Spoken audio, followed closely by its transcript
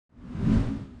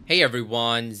Hey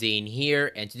everyone, Zane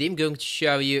here, and today I'm going to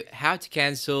show you how to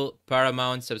cancel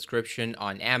Paramount subscription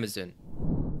on Amazon.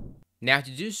 Now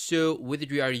to do so, whether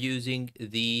you are using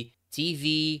the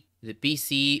TV, the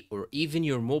PC, or even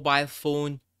your mobile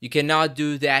phone, you cannot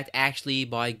do that actually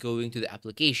by going to the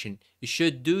application. You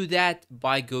should do that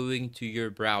by going to your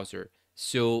browser.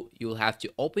 So you'll have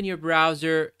to open your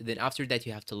browser, then after that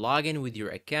you have to log in with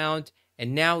your account.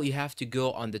 And now you have to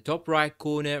go on the top right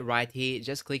corner right here,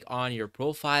 just click on your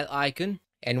profile icon.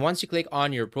 And once you click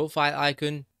on your profile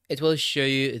icon, it will show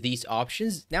you these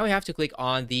options. Now we have to click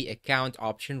on the account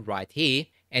option right here.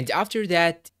 And after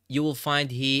that, you will find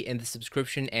here in the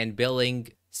subscription and billing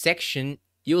section,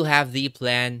 you will have the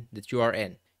plan that you are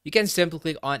in. You can simply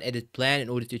click on edit plan in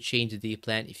order to change the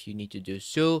plan if you need to do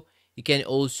so. You can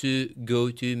also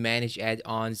go to manage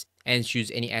add-ons and choose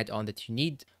any add-on that you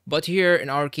need. But here in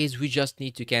our case, we just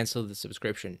need to cancel the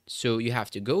subscription. So you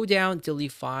have to go down till you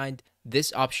find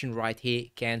this option right here,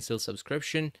 cancel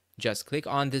subscription. Just click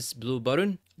on this blue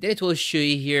button. Then it will show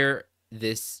you here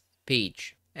this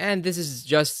page. And this is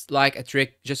just like a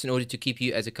trick, just in order to keep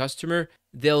you as a customer.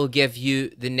 They'll give you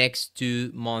the next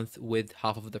 2 months with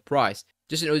half of the price,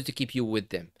 just in order to keep you with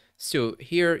them. So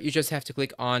here you just have to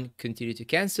click on continue to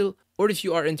cancel, or if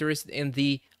you are interested in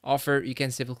the offer, you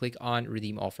can simply click on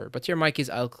redeem offer. But here in my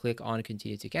case, I'll click on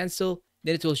continue to cancel.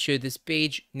 Then it will show this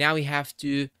page. Now we have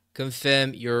to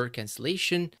confirm your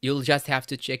cancellation. You'll just have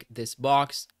to check this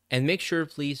box and make sure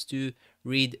please to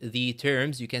read the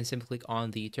terms. You can simply click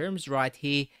on the terms right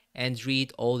here and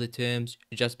read all the terms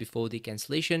just before the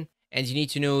cancellation. And you need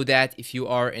to know that if you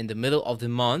are in the middle of the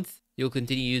month, you'll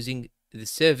continue using the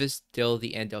service till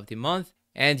the end of the month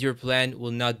and your plan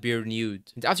will not be renewed.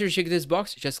 And after you check this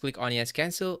box, just click on yes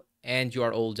cancel and you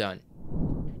are all done.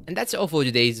 And that's all for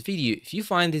today's video. If you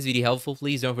find this video helpful,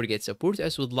 please don't forget to support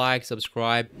us with like,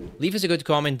 subscribe, leave us a good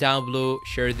comment down below,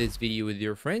 share this video with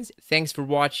your friends. Thanks for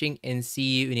watching and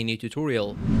see you in a new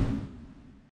tutorial.